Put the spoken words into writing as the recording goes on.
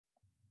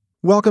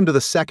Welcome to the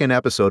second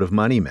episode of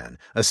Money Men,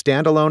 a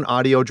standalone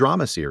audio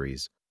drama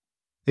series.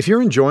 If you're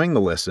enjoying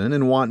the listen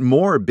and want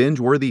more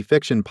binge-worthy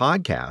fiction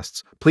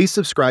podcasts, please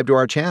subscribe to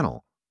our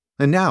channel.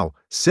 And now,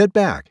 sit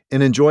back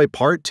and enjoy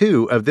part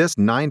 2 of this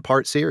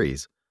 9-part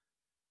series.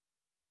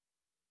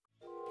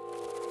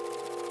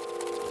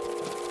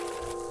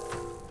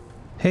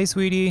 Hey,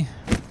 sweetie.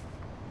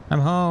 I'm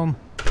home.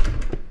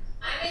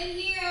 I'm in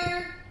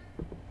here.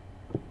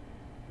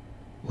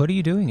 What are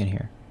you doing in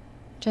here?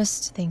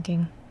 Just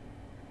thinking.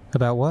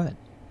 About what?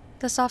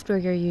 The software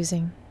you're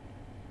using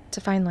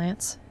to find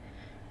Lance.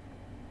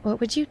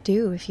 What would you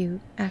do if you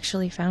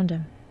actually found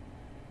him?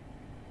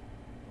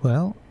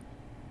 Well,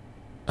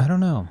 I don't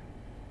know.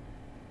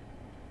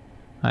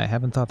 I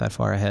haven't thought that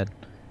far ahead.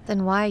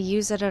 Then why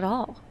use it at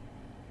all?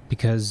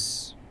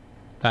 Because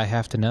I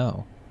have to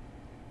know.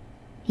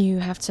 You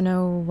have to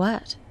know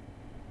what?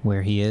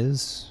 Where he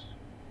is,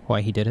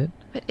 why he did it.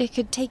 But it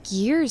could take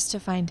years to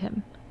find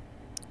him.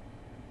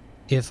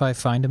 If I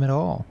find him at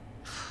all.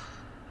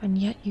 And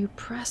yet you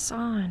press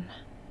on.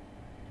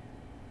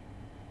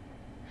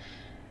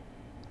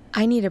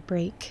 I need a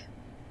break.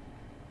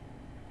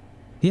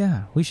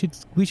 Yeah, we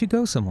should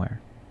go somewhere.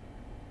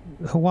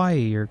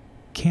 Hawaii or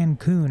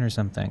Cancun or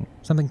something.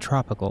 Something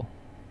tropical.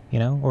 You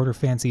know, order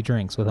fancy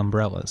drinks with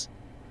umbrellas.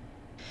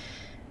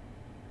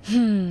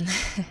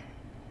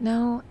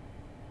 No,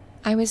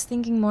 I was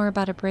thinking more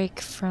about a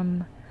break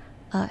from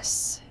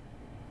us.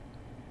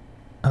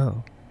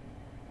 Oh.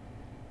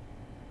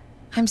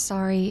 I'm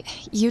sorry.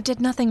 You did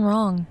nothing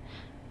wrong.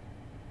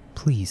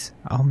 Please,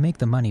 I'll make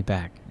the money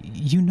back.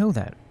 You know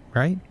that,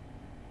 right?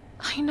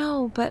 I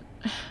know, but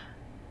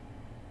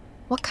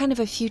what kind of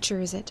a future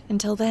is it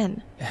until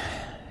then?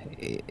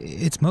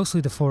 It's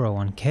mostly the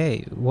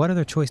 401k. What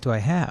other choice do I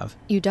have?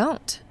 You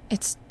don't.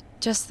 It's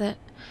just that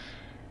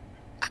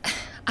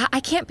I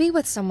can't be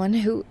with someone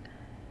who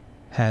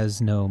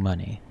Has no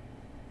money.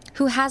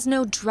 has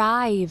no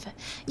drive.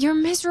 You're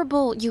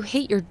miserable. You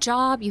hate your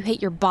job. You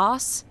hate your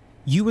boss.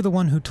 You were the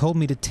one who told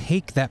me to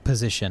take that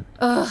position.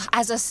 Ugh,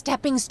 as a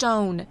stepping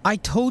stone. I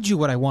told you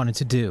what I wanted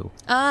to do.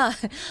 Ah,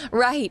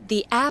 right,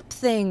 the app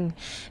thing.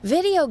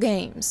 Video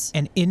games.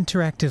 An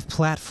interactive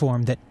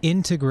platform that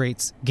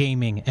integrates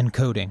gaming and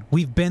coding.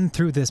 We've been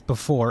through this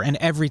before, and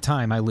every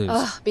time I lose.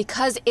 Ugh,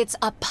 because it's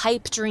a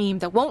pipe dream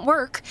that won't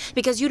work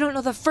because you don't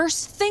know the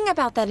first thing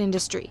about that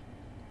industry.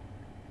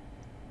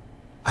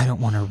 I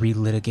don't want to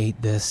relitigate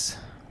this.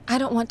 I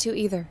don't want to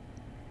either.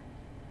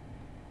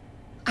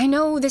 I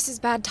know this is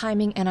bad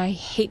timing and I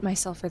hate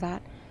myself for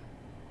that.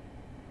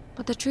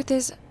 But the truth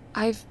is,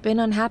 I've been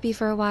unhappy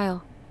for a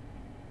while.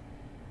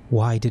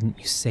 Why didn't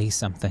you say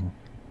something?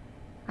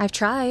 I've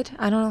tried,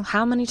 I don't know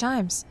how many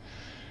times.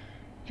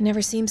 It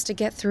never seems to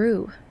get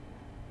through.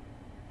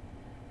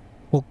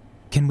 Well,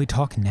 can we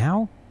talk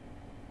now?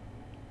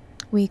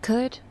 We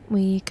could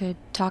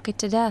talk it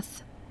to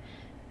death.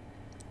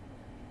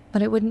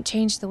 But it wouldn't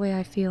change the way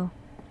I feel.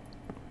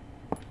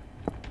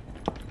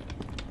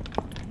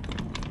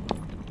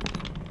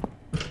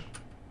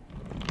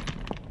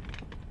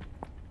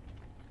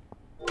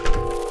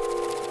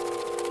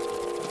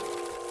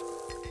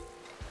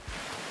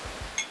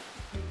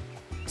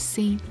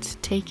 Seat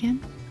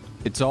taken?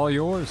 It's all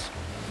yours.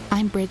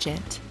 I'm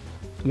Bridget.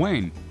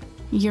 Wayne,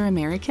 You're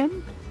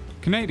American?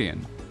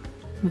 Canadian.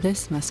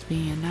 This must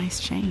be a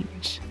nice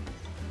change.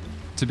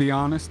 To be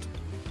honest,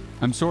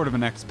 I'm sort of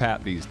an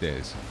expat these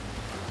days.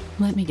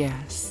 Let me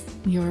guess.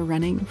 You're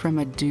running from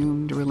a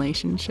doomed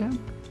relationship?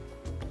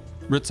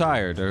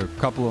 Retired a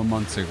couple of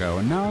months ago,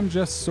 and now I'm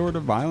just sort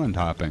of island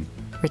hopping.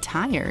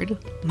 Retired?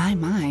 My,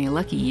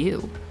 lucky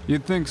you.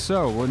 You'd think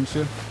so, wouldn't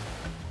you?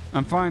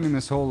 I'm finding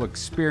this whole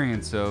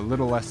experience a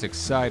little less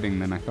exciting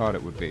than I thought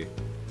it would be.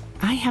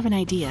 I have an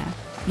idea.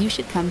 You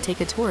should come take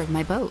a tour of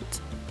my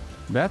boat.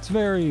 That's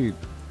very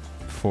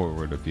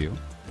forward of you.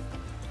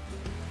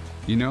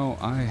 You know,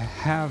 I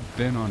have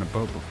been on a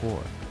boat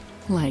before.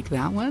 Like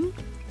that one?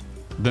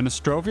 The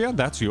Nostrovia,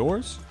 that's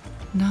yours?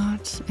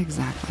 Not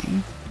exactly.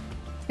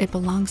 It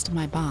belongs to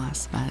my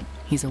boss, but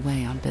he's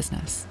away on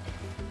business.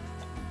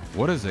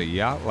 What is a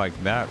yacht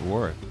like that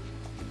worth?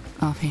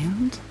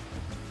 Offhand?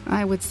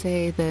 I would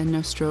say the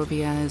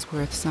Nostrovia is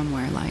worth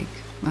somewhere like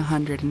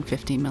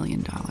 $150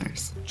 million.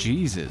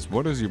 Jesus,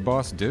 what does your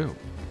boss do?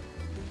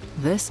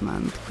 This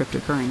month,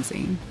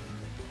 cryptocurrency.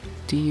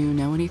 Do you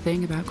know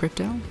anything about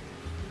crypto?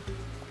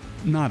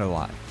 Not a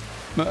lot.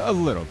 A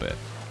little bit.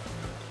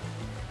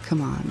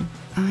 Come on,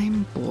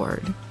 I'm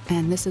bored,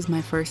 and this is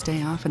my first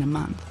day off in a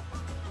month.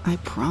 I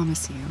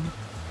promise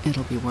you,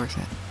 it'll be worth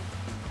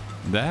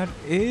it. That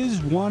is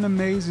one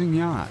amazing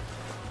yacht.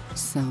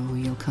 So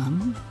you'll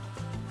come?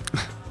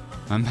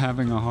 I'm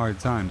having a hard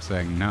time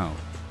saying no.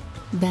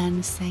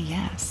 Then say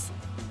yes.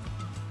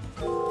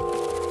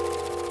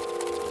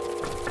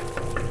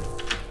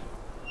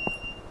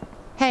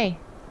 Hey,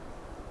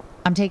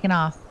 I'm taking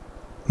off.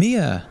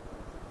 Mia,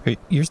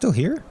 you're still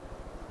here?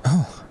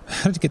 Oh,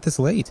 how did you get this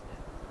late?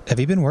 Have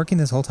you been working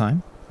this whole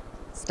time?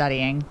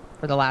 Studying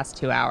for the last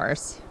 2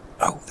 hours.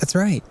 Oh, that's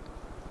right.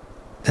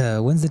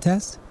 When's the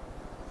test?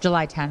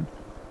 July 10th.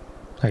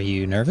 Are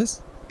you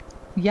nervous?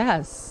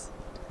 Yes.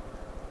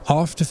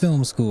 Off to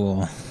film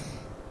school.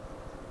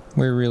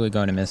 We're really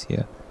going to miss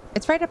you.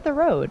 It's right up the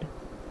road.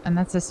 And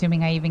that's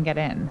assuming I even get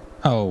in.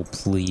 Oh,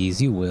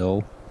 please, you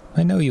will.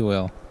 I know you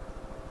will.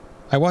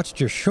 I watched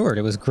your short.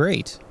 It was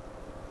great.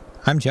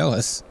 I'm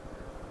jealous.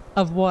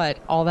 Of what?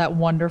 All that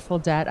wonderful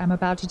debt I'm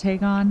about to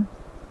take on?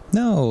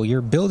 No,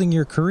 you're building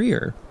your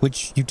career,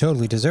 which you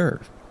totally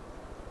deserve.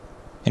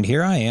 And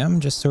here I am,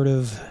 just sort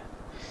of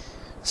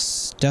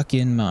stuck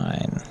in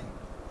mine.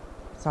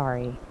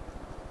 Sorry.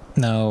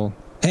 No.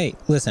 Hey,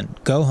 listen,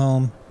 go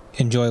home.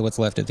 Enjoy what's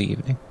left of the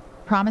evening.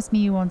 Promise me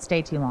you won't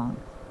stay too long.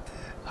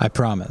 I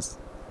promise.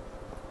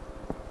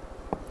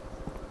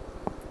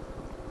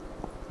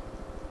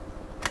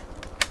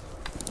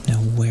 Now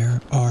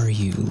where are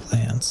you,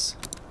 Lance?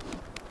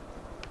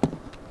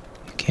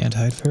 You can't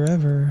hide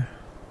forever.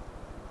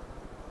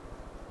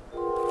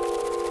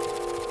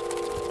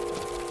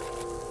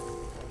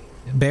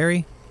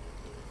 Barry,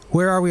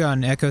 where are we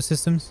on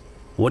ecosystems?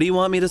 What do you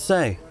want me to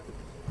say?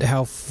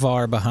 How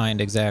far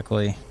behind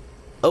exactly?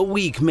 A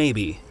week,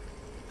 maybe.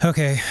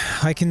 Okay,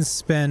 I can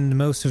spend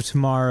most of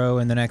tomorrow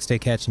and the next day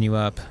catching you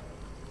up.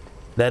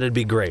 That'd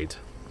be great.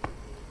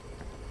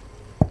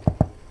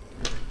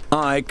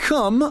 I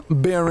come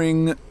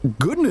bearing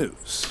good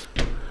news.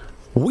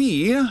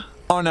 We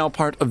are now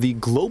part of the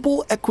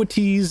Global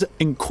Equities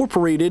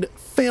Incorporated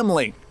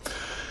family.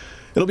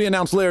 It'll be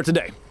announced later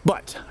today,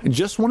 but I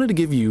just wanted to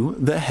give you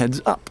the heads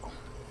up.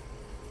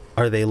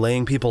 Are they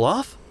laying people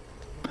off?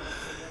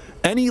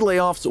 Any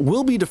layoffs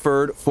will be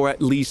deferred for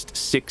at least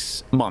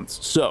 6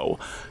 months, so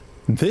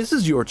this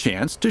is your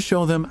chance to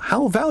show them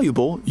how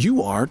valuable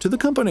you are to the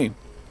company.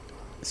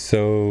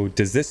 So,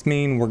 does this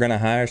mean we're gonna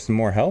hire some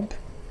more help?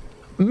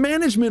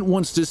 Management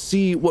wants to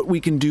see what we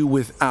can do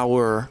with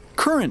our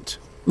current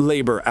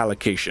labor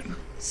allocation.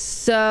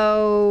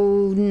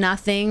 So,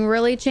 nothing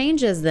really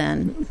changes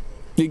then?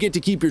 You get to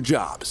keep your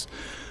jobs.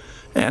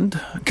 And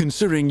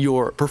considering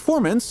your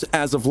performance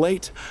as of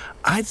late,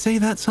 I'd say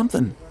that's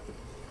something.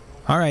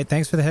 All right,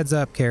 thanks for the heads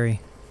up,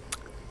 Carrie.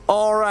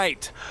 All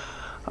right,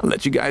 I'll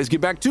let you guys get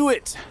back to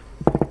it.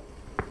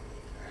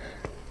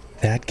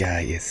 That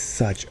guy is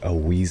such a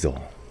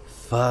weasel.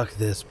 Fuck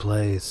this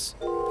place.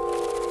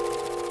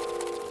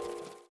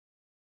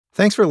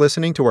 Thanks for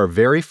listening to our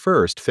very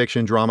first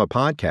fiction drama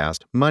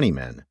podcast, Money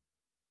Men.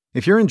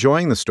 If you're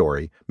enjoying the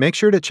story, make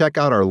sure to check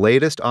out our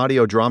latest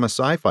audio drama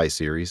sci-fi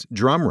series,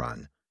 Drum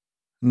Run.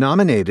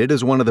 Nominated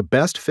as one of the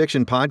best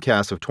fiction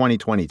podcasts of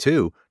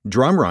 2022,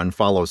 Drum Run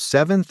follows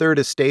 7 Third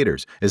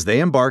Estaters as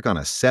they embark on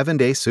a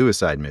 7-day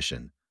suicide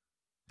mission.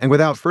 And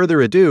without further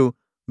ado,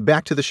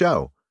 back to the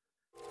show.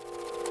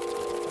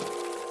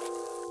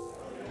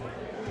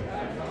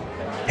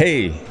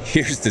 Hey,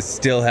 here's to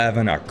still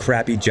having our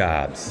crappy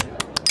jobs.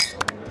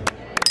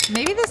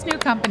 Maybe this new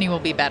company will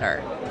be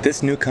better.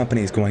 This new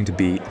company is going to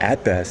be,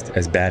 at best,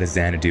 as bad as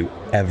Xanadu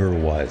ever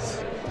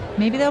was.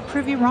 Maybe they'll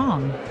prove you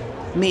wrong.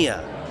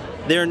 Mia,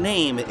 their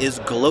name is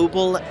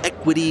Global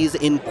Equities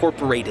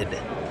Incorporated.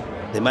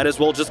 They might as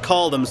well just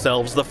call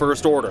themselves the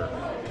First Order.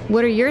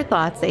 What are your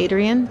thoughts,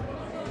 Adrian?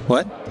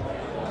 What?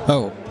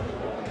 Oh,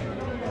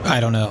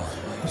 I don't know.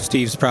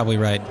 Steve's probably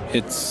right.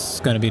 It's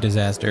going to be a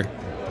disaster.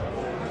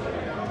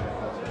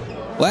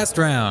 Last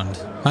round.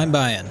 I'm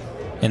buying.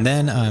 And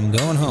then I'm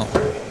going home.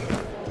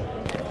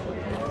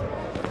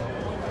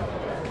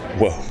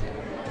 Whoa,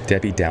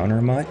 Debbie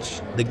Downer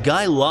much? The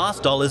guy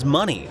lost all his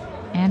money.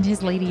 And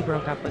his lady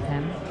broke up with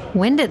him.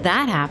 When did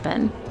that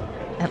happen?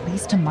 At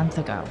least a month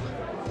ago.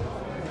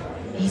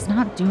 He's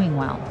not doing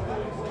well.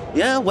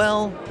 Yeah,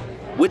 well,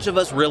 which of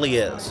us really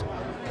is?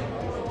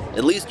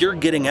 At least you're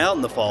getting out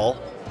in the fall.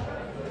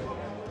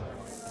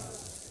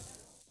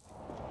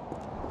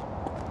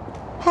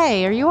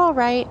 Hey, are you all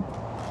right?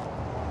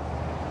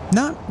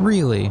 Not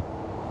really.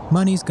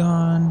 Money's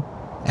gone.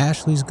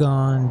 Ashley's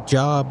gone.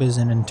 Job is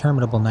an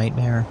interminable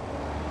nightmare.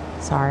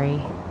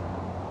 Sorry.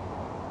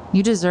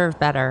 You deserve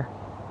better.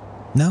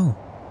 No,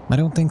 I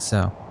don't think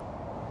so.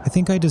 I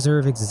think I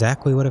deserve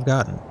exactly what I've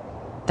gotten.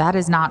 That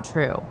is not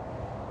true.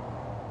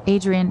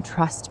 Adrian,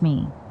 trust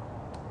me.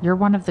 You're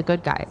one of the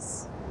good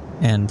guys.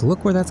 And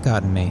look where that's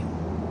gotten me.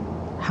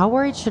 How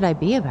worried should I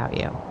be about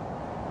you?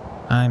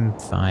 I'm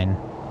fine.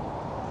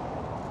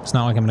 It's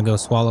not like I'm gonna go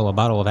swallow a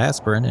bottle of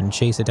aspirin and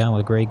chase it down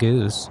with Grey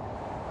Goose.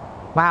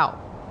 Wow,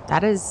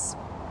 that is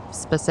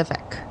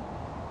specific.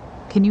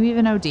 Can you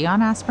even OD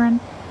on aspirin?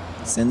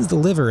 It sends the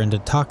liver into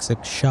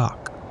toxic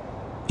shock.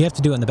 You have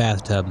to do it in the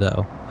bathtub,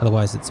 though.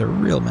 Otherwise, it's a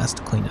real mess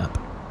to clean up.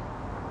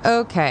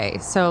 Okay,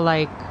 so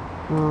like,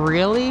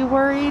 really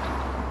worried?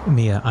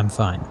 Mia, I'm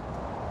fine.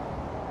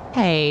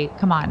 Hey,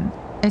 come on.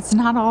 It's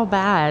not all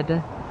bad.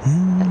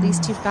 At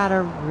least you've got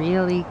a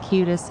really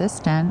cute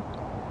assistant.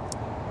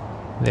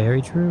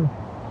 Very true.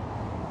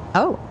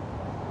 Oh.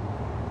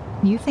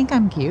 You think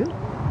I'm cute?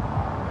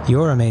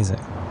 You're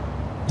amazing.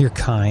 You're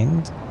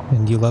kind,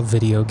 and you love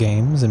video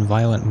games and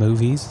violent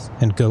movies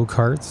and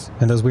go-karts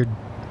and those weird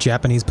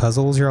Japanese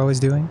puzzles you're always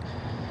doing.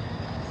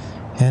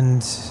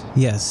 And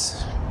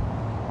yes,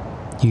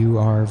 you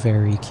are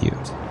very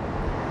cute.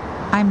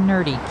 I'm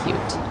nerdy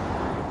cute.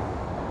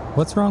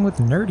 What's wrong with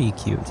nerdy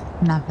cute?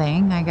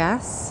 Nothing, I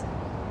guess.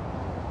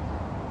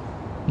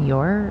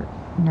 You're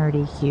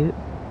nerdy cute.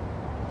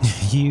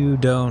 You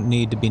don't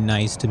need to be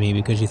nice to me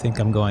because you think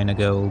I'm going to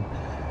go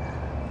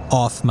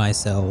off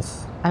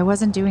myself. I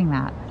wasn't doing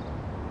that.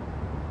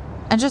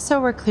 And just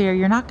so we're clear,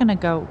 you're not going to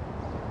go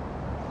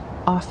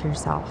off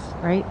yourself,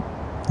 right?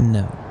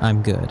 No,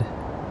 I'm good.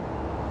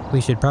 We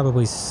should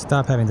probably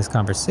stop having this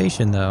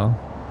conversation, though.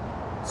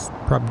 It's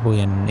probably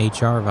an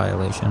HR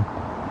violation.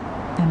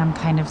 And I'm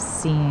kind of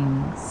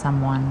seeing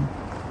someone.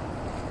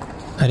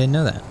 I didn't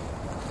know that.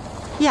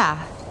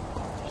 Yeah,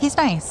 he's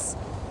nice.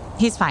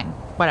 He's fine.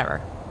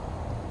 Whatever.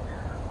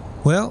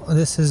 Well,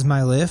 this is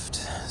my lift,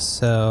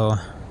 so...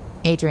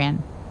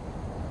 Adrian,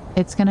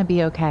 it's gonna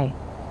be okay.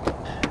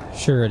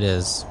 Sure it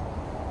is.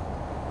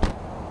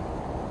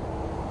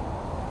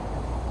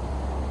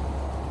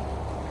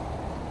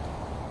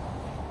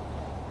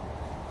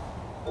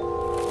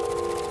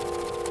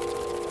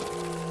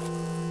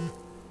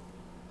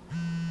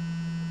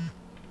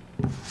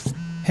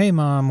 Hey,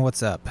 Mom,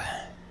 what's up?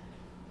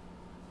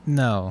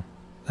 No,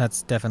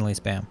 that's definitely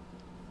spam.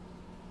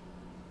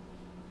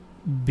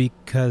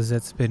 Because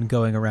it's been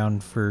going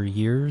around for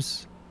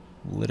years?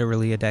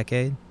 Literally a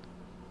decade?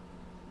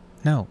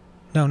 No,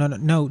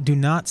 do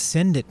not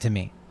send it to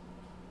me.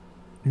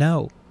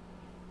 No.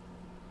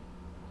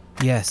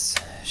 Yes,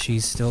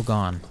 she's still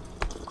gone.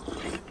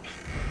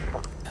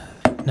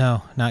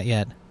 No, not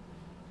yet.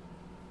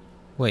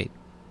 Wait.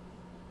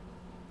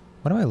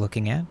 What am I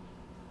looking at?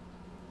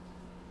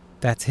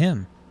 That's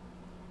him.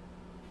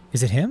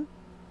 Is it him?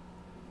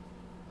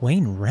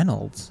 Wayne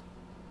Reynolds?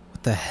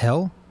 What the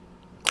hell?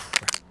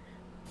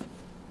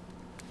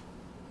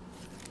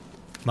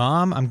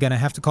 Mom, I'm gonna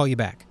have to call you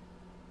back.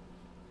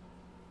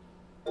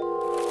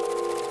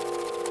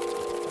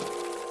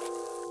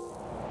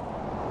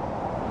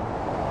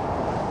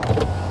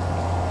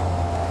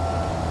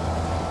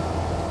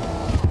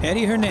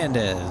 Eddie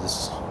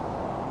Hernandez.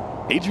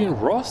 Adrian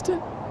Ralston?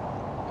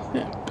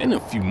 Man, been a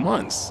few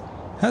months.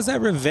 How's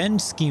that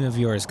revenge scheme of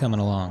yours coming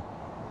along?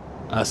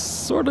 I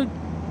sorta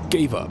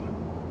gave up.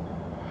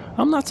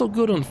 I'm not so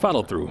good on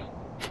follow-through.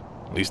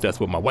 At least that's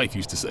what my wife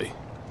used to say.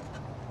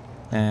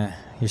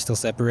 You're still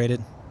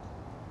separated?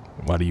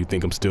 Why do you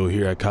think I'm still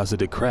here at Casa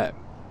de Crap?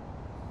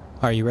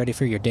 Are you ready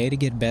for your day to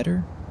get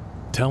better?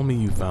 Tell me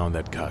you found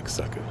that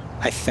cocksucker.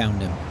 I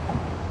found him.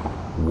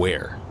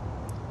 Where?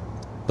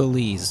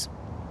 Belize.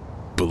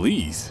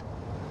 Belize?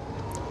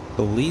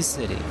 Belize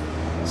City.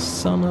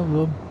 Son of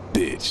a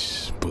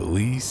bitch.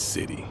 Belize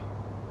City.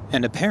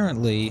 And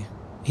apparently,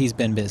 he's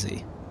been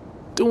busy.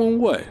 Doing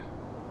what?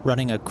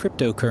 Running a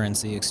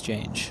cryptocurrency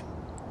exchange.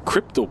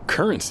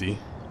 Cryptocurrency?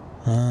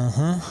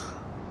 Uh-huh.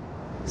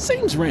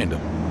 Seems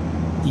random.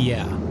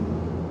 Yeah.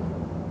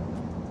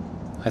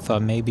 I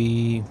thought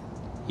maybe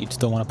you'd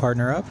still want to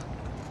partner up?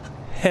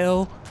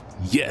 Hell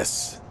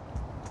yes.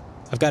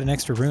 I've got an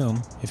extra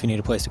room if you need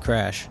a place to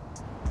crash.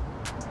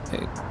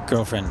 A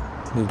girlfriend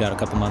moved out a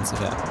couple months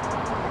ago.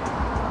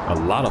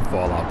 A lot of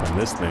fallout from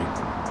this thing.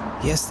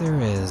 Yes, there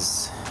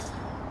is.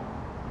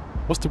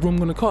 What's the room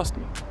gonna cost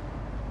me?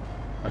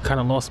 I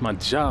kinda lost my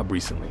job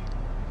recently.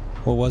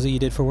 What was it you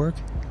did for work?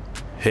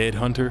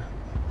 Headhunter.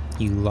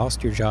 You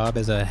lost your job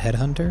as a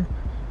headhunter?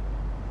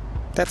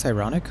 That's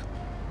ironic.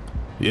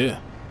 Yeah.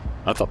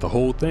 I thought the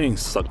whole thing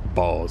sucked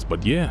balls,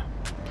 but yeah.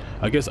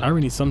 I guess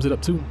irony sums it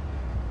up too.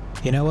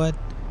 You know what?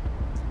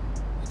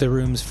 The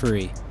room's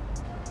free.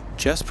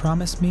 Just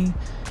promise me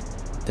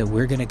that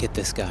we're gonna get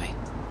this guy,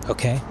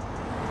 okay?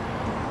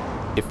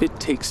 If it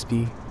takes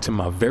me to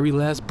my very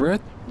last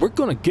breath, we're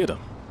gonna get him.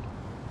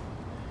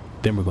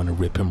 Then we're gonna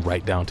rip him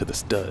right down to the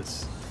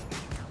studs.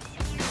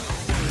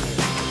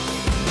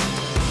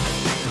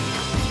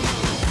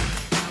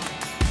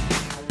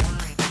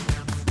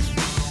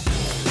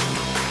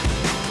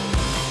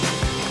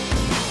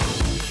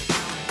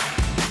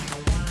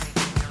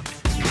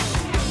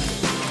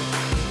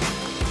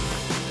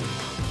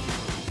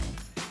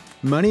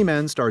 Money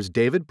Men stars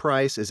David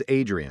Price as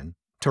Adrian,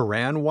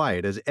 Taran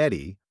White as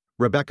Eddie,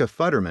 Rebecca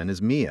Futterman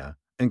as Mia,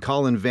 and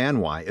Colin Van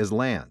Wy as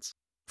Lance.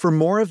 For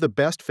more of the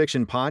best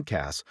fiction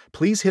podcasts,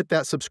 please hit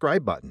that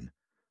subscribe button.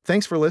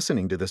 Thanks for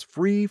listening to this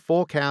free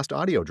full cast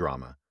audio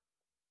drama.